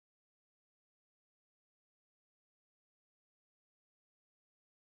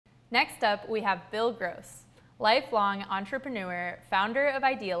Next up, we have Bill Gross, lifelong entrepreneur, founder of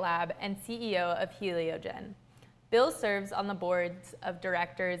Idealab, and CEO of Heliogen. Bill serves on the boards of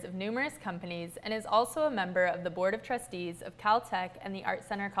directors of numerous companies and is also a member of the Board of Trustees of Caltech and the Art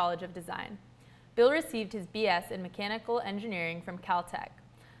Center College of Design. Bill received his BS in Mechanical Engineering from Caltech.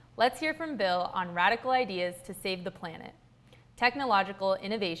 Let's hear from Bill on radical ideas to save the planet. Technological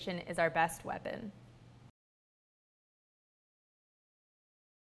innovation is our best weapon.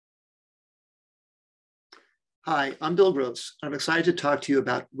 Hi, I'm Bill Gross. I'm excited to talk to you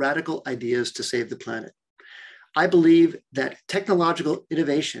about radical ideas to save the planet. I believe that technological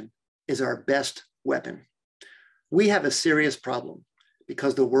innovation is our best weapon. We have a serious problem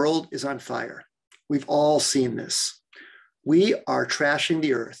because the world is on fire. We've all seen this. We are trashing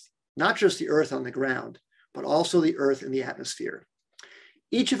the earth, not just the earth on the ground, but also the earth in the atmosphere.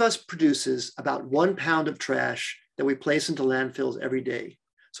 Each of us produces about 1 pound of trash that we place into landfills every day.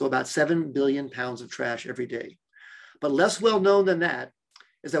 So about 7 billion pounds of trash every day. But less well known than that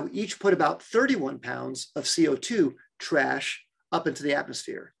is that we each put about 31 pounds of CO2 trash up into the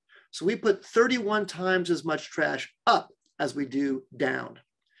atmosphere. So we put 31 times as much trash up as we do down.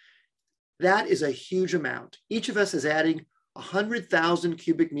 That is a huge amount. Each of us is adding 100,000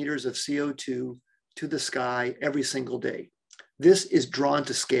 cubic meters of CO2 to the sky every single day. This is drawn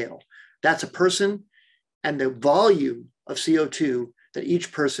to scale. That's a person and the volume of CO2 that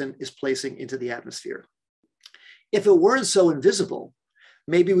each person is placing into the atmosphere. If it weren't so invisible,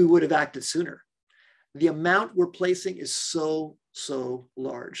 maybe we would have acted sooner. The amount we're placing is so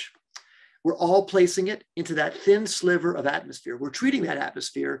large. We're all placing it into that thin sliver of atmosphere. We're treating that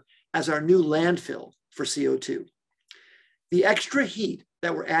atmosphere as our new landfill for CO2. The extra heat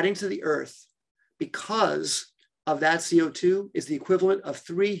that we're adding to the earth because of that CO2 is the equivalent of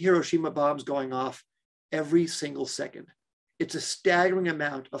 3 Hiroshima bombs going off every single second. It's a staggering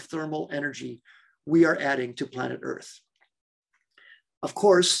amount of thermal energy we are adding to planet Earth. Of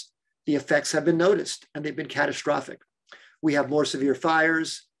course, the effects have been noticed and they've been catastrophic. We have more severe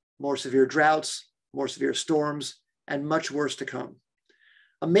fires, more severe droughts, more severe storms, and much worse to come.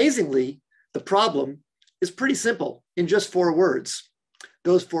 Amazingly, the problem is pretty simple in just 4 words.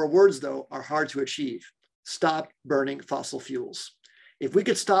 Those 4 words, though, are hard to achieve. Stop burning fossil fuels. If we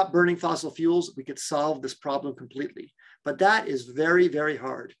could stop burning fossil fuels, we could solve this problem completely. But that is very, very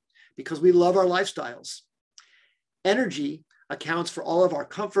hard because we love our lifestyles. Energy accounts for all of our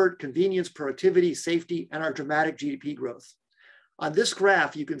comfort, convenience, productivity, safety, and our dramatic GDP growth. On this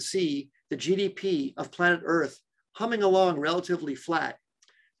graph, you can see the GDP of planet Earth humming along relatively flat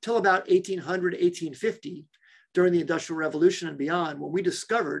till about 1800, 1850, during the Industrial Revolution and beyond, when we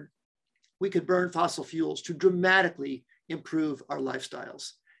discovered we could burn fossil fuels to dramatically improve our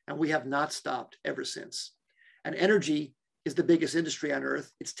lifestyles. And we have not stopped ever since. And energy is the biggest industry on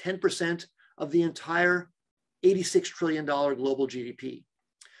Earth. It's 10% of the entire $86 trillion global GDP.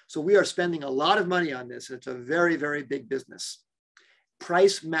 So we are spending a lot of money on this. It's a very, very big business.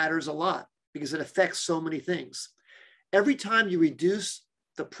 Price matters a lot because it affects so many things. Every time you reduce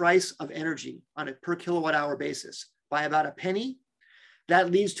the price of energy on a per kilowatt hour basis by about a penny,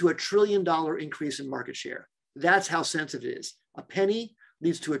 that leads to $1 trillion increase in market share. That's how sensitive it is. A penny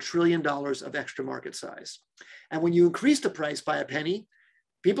leads to $1 trillion of extra market size. And when you increase the price by a penny,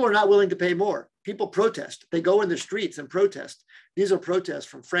 people are not willing to pay more. People protest. They go in the streets and protest. These are protests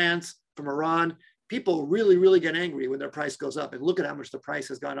from France, from Iran. People really, really get angry when their price goes up. And look at how much the price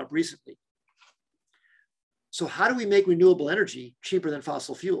has gone up recently. So how do we make renewable energy cheaper than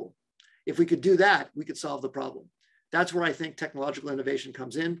fossil fuel? If we could do that, we could solve the problem. That's where I think technological innovation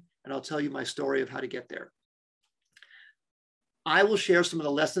comes in, and I'll tell you my story of how to get there. I will share some of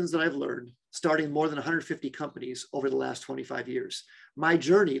the lessons that I've learned starting more than 150 companies over the last 25 years. My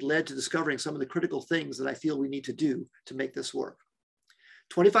journey led to discovering some of the critical things that I feel we need to do to make this work.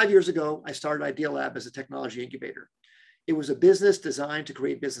 25 years ago, I started Idealab as a technology incubator. It was a business designed to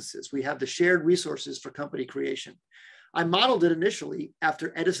create businesses. We have the shared resources for company creation. I modeled it initially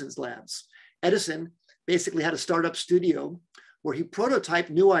after Edison's labs. Edison basically had a startup studio where he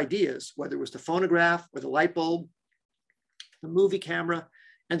prototyped new ideas, whether it was the phonograph or the light bulb, the movie camera,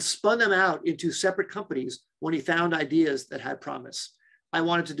 and spun them out into separate companies when he found ideas that had promise. I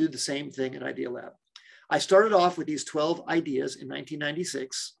wanted to do the same thing at Idealab. I started off with these 12 ideas in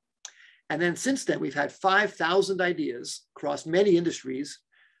 1996. And then since then, we've had 5,000 ideas across many industries.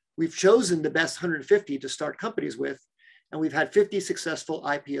 We've chosen the best 150 to start companies with, and we've had 50 successful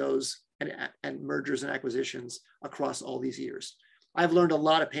IPOs and mergers and acquisitions across all these years. I've learned a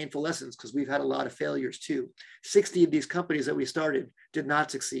lot of painful lessons because we've had a lot of failures too. 60 of these companies that we started did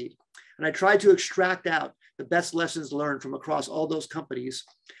not succeed. And I tried to extract out the best lessons learned from across all those companies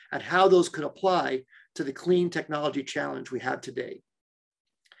and how those could apply to the clean technology challenge we have today.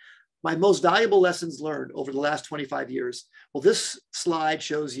 My most valuable lessons learned over the last 25 years. Well, this slide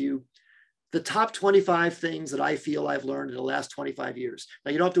shows you the top 25 things that I feel I've learned in the last 25 years.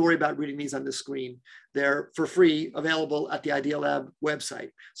 Now, you don't have to worry about reading these on the screen. They're for free, available at the Idealab website,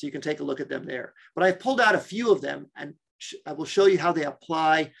 so you can take a look at them there. But I've pulled out a few of them, and I will show you how they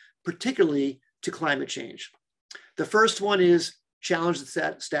apply particularly to climate change. The first one is challenge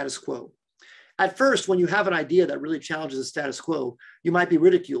the status quo. At first, when you have an idea that really challenges the status quo, you might be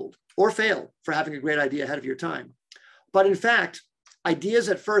ridiculed or fail for having a great idea ahead of your time. But in fact, ideas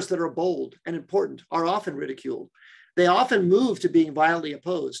at first that are bold and important are often ridiculed. They often move to being violently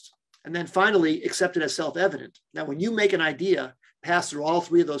opposed and then finally accepted as self-evident. Now, when you make an idea pass through all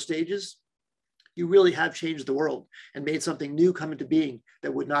three of those stages, you really have changed the world and made something new come into being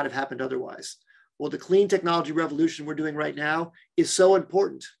that would not have happened otherwise. Well, the clean technology revolution we're doing right now is so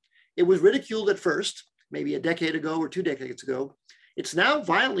important. It was ridiculed at first, maybe a decade ago or 2 decades ago. It's now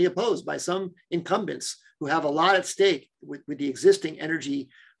violently opposed by some incumbents who have a lot at stake with the existing energy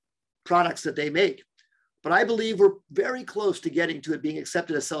products that they make. But I believe we're very close to getting to it being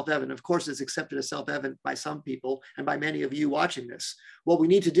accepted as self-evident. Of course, it's accepted as self-evident by some people and by many of you watching this. What we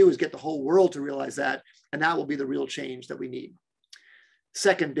need to do is get the whole world to realize that, and that will be the real change that we need.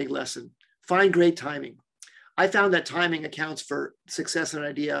 Second big lesson, find great timing. I found that timing accounts for success in an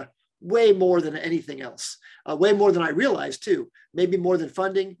idea way more than anything else, way more than I realized too, maybe more than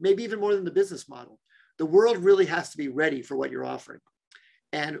funding, maybe even more than the business model. The world really has to be ready for what you're offering.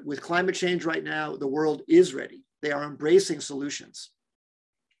 And with climate change right now, the world is ready. They are embracing solutions.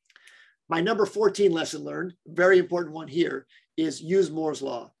 My number 14 lesson learned, very important one here, is use Moore's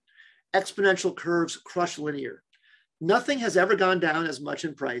law. Exponential curves crush linear. Nothing has ever gone down as much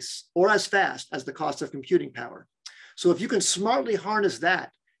in price or as fast as the cost of computing power. So if you can smartly harness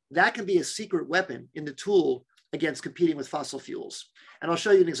that, that can be a secret weapon in the tool against competing with fossil fuels. And I'll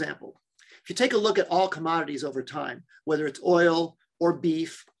show you an example. If you take a look at all commodities over time, whether it's oil or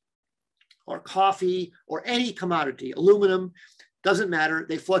beef or coffee or any commodity, aluminum, doesn't matter.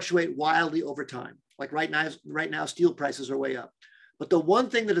 They fluctuate wildly over time. Like right now, steel prices are way up. But the one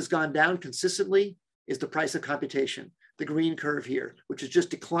thing that has gone down consistently is the price of computation, the green curve here, which is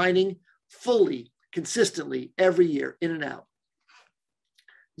just declining fully, consistently every year, in and out.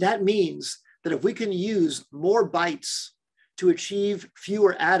 That means that if we can use more bytes to achieve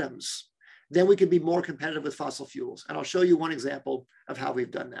fewer atoms, then we can be more competitive with fossil fuels. And I'll show you one example of how we've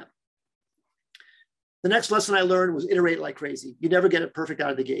done that. The next lesson I learned was iterate like crazy. You never get it perfect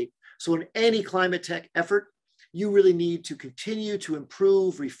out of the gate. So in any climate tech effort, you really need to continue to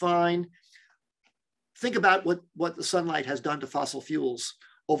improve, refine. Think about what the sunlight has done to fossil fuels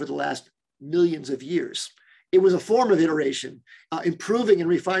over the last millions of years. It was a form of iteration, improving and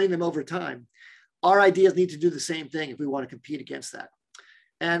refining them over time. Our ideas need to do the same thing if we want to compete against that.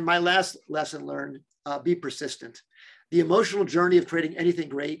 And my last lesson learned, be persistent. The emotional journey of creating anything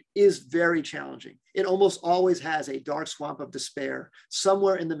great is very challenging. It almost always has a dark swamp of despair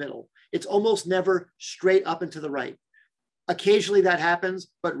somewhere in the middle. It's almost never straight up and to the right. Occasionally that happens,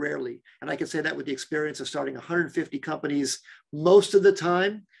 but rarely. And I can say that with the experience of starting 150 companies. Most of the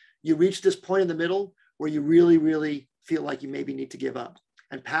time, you reach this point in the middle where you really, really feel like you maybe need to give up.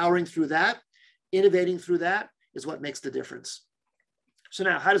 And powering through that, innovating through that is what makes the difference. So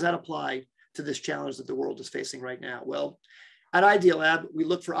now, how does that apply to this challenge that the world is facing right now? Well, at Idealab, we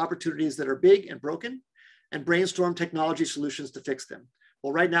look for opportunities that are big and broken and brainstorm technology solutions to fix them.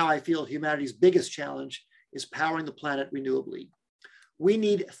 Well, right now, I feel humanity's biggest challenge is powering the planet renewably. We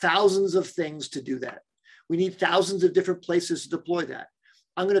need thousands of things to do that. We need thousands of different places to deploy that.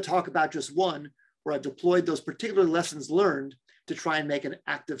 I'm going to talk about just one where I've deployed those particular lessons learned to try and make an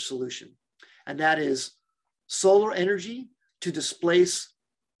active solution. And that is solar energy to displace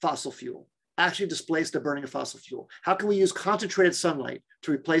fossil fuel, actually displace the burning of fossil fuel. How can we use concentrated sunlight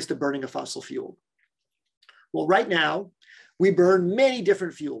to replace the burning of fossil fuel? Well, right now, we burn many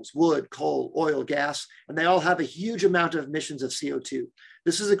different fuels, wood, coal, oil, gas, and they all have a huge amount of emissions of CO2.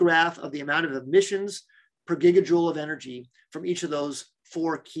 This is a graph of the amount of emissions per gigajoule of energy from each of those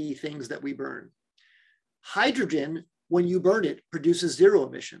 4 key things that we burn. Hydrogen, when you burn it, produces 0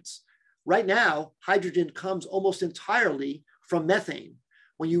 emissions. Right now, hydrogen comes almost entirely from methane.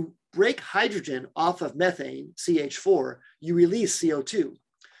 When you break hydrogen off of methane, CH4, you release CO2.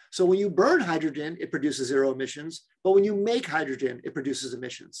 So when you burn hydrogen, it produces 0 emissions, but when you make hydrogen, it produces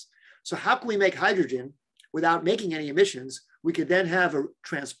emissions. So how can we make hydrogen without making any emissions? We could then have a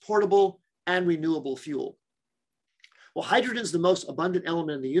transportable and renewable fuel. Well, hydrogen is the most abundant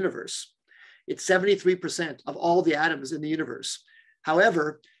element in the universe. It's 73% of all the atoms in the universe.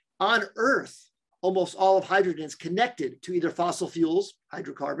 However, on Earth, almost all of hydrogen is connected to either fossil fuels,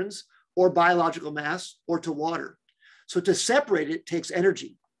 hydrocarbons, or biological mass, or to water. So to separate it takes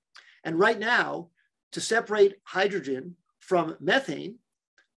energy. And right now, to separate hydrogen from methane,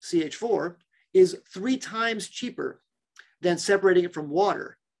 CH4, is 3 times cheaper than separating it from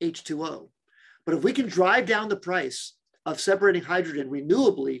water, H2O. But if we can drive down the price of separating hydrogen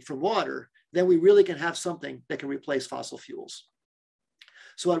renewably from water, then we really can have something that can replace fossil fuels.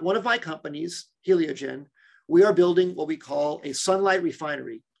 So at one of my companies, Heliogen, we are building what we call a sunlight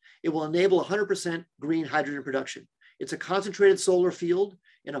refinery. It will enable 100% green hydrogen production. It's a concentrated solar field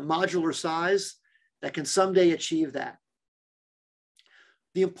in a modular size that can someday achieve that.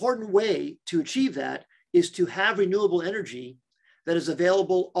 The important way to achieve that is to have renewable energy that is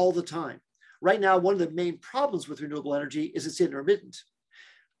available all the time. Right now, one of the main problems with renewable energy is it's intermittent.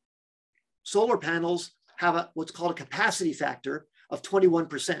 Solar panels have what's called a capacity factor of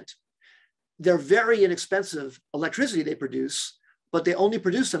 21%. They're very inexpensive electricity they produce, but they only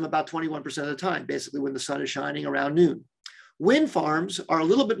produce them about 21% of the time, basically when the sun is shining around noon. Wind farms are a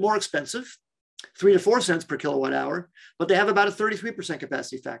little bit more expensive, 3 to 4 cents per kilowatt hour, but they have about a 33%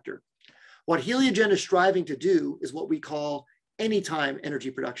 capacity factor. What Heliogen is striving to do is what we call anytime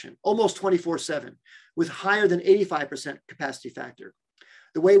energy production, almost 24/7, with higher than 85% capacity factor.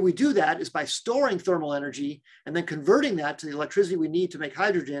 The way we do that is by storing thermal energy and then converting that to the electricity we need to make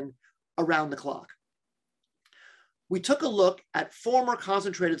hydrogen around the clock. We took a look at former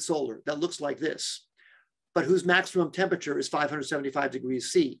concentrated solar that looks like this, but whose maximum temperature is 575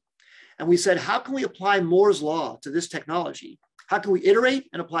 degrees C. And we said, how can we apply Moore's law to this technology? How can we iterate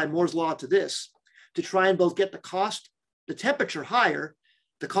and apply Moore's law to this to try and both get the temperature higher,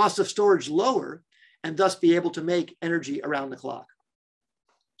 the cost of storage lower, and thus be able to make energy around the clock?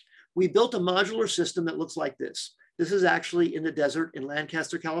 We built a modular system that looks like this. This is actually in the desert in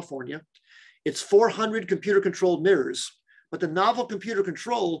Lancaster, California. It's 400 computer-controlled mirrors, but the novel computer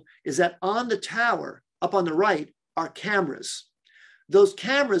control is that on the tower, up on the right, are cameras. Those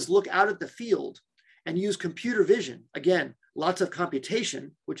cameras look out at the field and use computer vision, again, lots of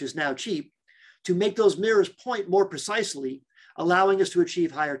computation, which is now cheap, to make those mirrors point more precisely, allowing us to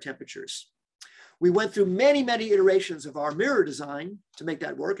achieve higher temperatures. We went through many, many iterations of our mirror design to make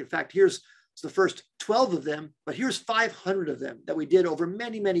that work. In fact, here's the first 12 of them, but here's 500 of them that we did over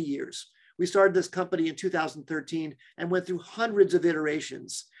many, many years. We started this company in 2013 and went through hundreds of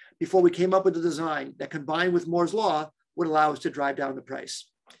iterations before we came up with a design that, combined with Moore's law, would allow us to drive down the price.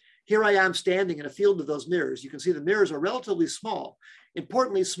 Here I am standing in a field of those mirrors. You can see the mirrors are relatively small,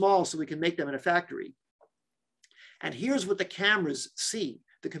 importantly small so we can make them in a factory. And here's what the cameras see.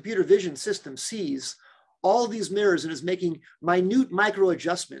 The computer vision system sees all these mirrors and is making minute micro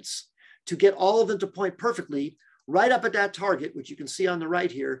adjustments to get all of them to point perfectly right up at that target, which you can see on the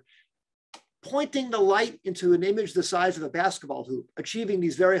right here, pointing the light into an image the size of a basketball hoop, achieving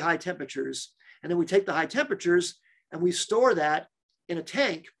these very high temperatures. And then we take the high temperatures and we store that in a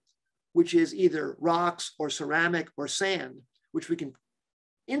tank, which is either rocks or ceramic or sand, which we can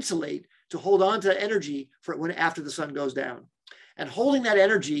insulate to hold on to energy for when after the sun goes down. And holding that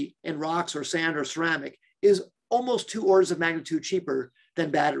energy in rocks or sand or ceramic is almost 2 orders of magnitude cheaper than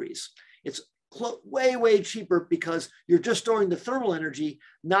batteries. It's way, way cheaper because you're just storing the thermal energy,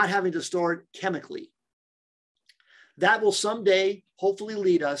 not having to store it chemically. That will someday hopefully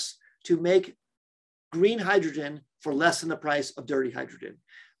lead us to make green hydrogen for less than the price of dirty hydrogen.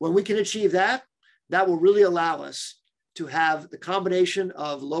 When we can achieve that, that will really allow us to have the combination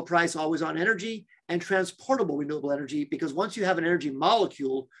of low price, always on energy and transportable renewable energy, because once you have an energy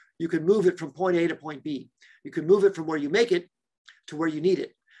molecule, you can move it from point A to point B. You can move it from where you make it to where you need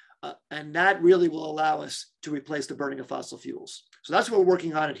it. And that really will allow us to replace the burning of fossil fuels. So that's what we're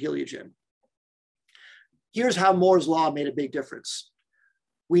working on at Heliogen. Here's how Moore's law made a big difference.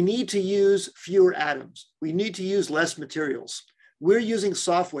 We need to use fewer atoms. We need to use less materials. We're using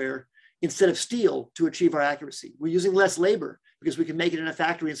software instead of steel to achieve our accuracy. We're using less labor because we can make it in a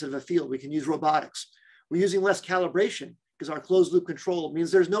factory instead of a field. We can use robotics. We're using less calibration because our closed loop control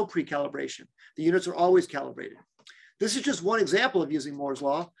means there's no pre-calibration. The units are always calibrated. This is just one example of using Moore's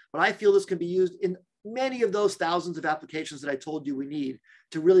law, but I feel this can be used in many of those thousands of applications that I told you we need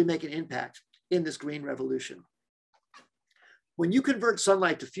to really make an impact in this green revolution. When you convert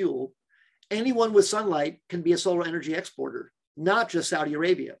sunlight to fuel, anyone with sunlight can be a solar energy exporter, not just Saudi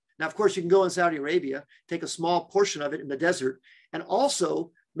Arabia. Now, of course, you can go in Saudi Arabia, take a small portion of it in the desert, and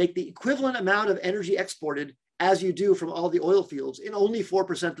also make the equivalent amount of energy exported as you do from all the oil fields in only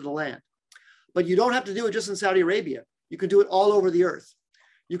 4% of the land. But you don't have to do it just in Saudi Arabia. You can do it all over the earth.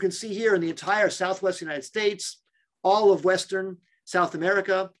 You can see here in the entire Southwest United States, all of Western South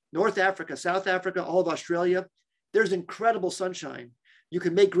America, North Africa, South Africa, all of Australia, there's incredible sunshine. You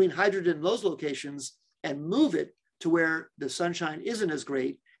can make green hydrogen in those locations and move it to where the sunshine isn't as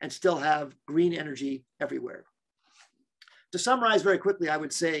great and still have green energy everywhere. To summarize very quickly, I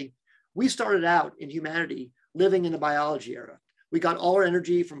would say we started out in humanity living in the biology era. We got all our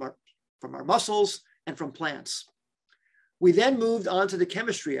energy from our muscles and from plants. We then moved on to the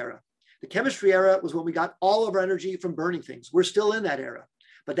chemistry era. The chemistry era was when we got all of our energy from burning things. We're still in that era,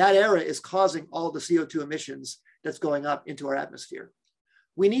 but that era is causing all the CO2 emissions that's going up into our atmosphere.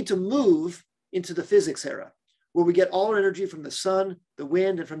 We need to move into the physics era, where we get all our energy from the sun, the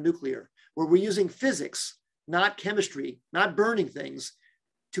wind, and from nuclear, where we're using physics, not chemistry, not burning things,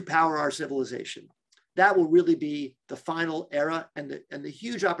 to power our civilization. That will really be the final era and the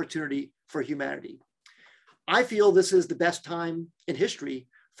huge opportunity for humanity. I feel this is the best time in history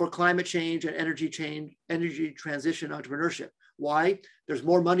for climate change and energy transition entrepreneurship. Why? There's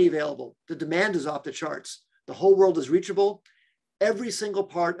more money available. The demand is off the charts. The whole world is reachable. Every single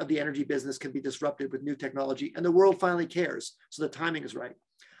part of the energy business can be disrupted with new technology, and the world finally cares. So the timing is right.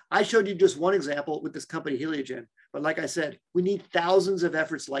 I showed you just one example with this company, Heliogen, but like I said, we need thousands of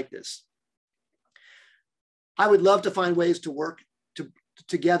efforts like this. I would love to find ways to work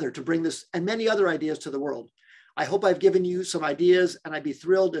together to bring this and many other ideas to the world. I hope I've given you some ideas, and I'd be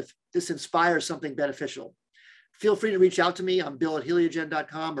thrilled if this inspires something beneficial. Feel free to reach out to me. I'm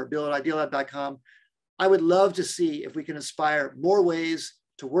bill@heliogen.com or bill@idealab.com. I would love to see if we can inspire more ways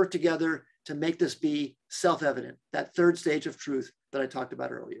to work together to make this be self-evident, that third stage of truth that I talked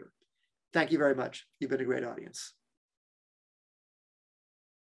about earlier. Thank you very much. You've been a great audience.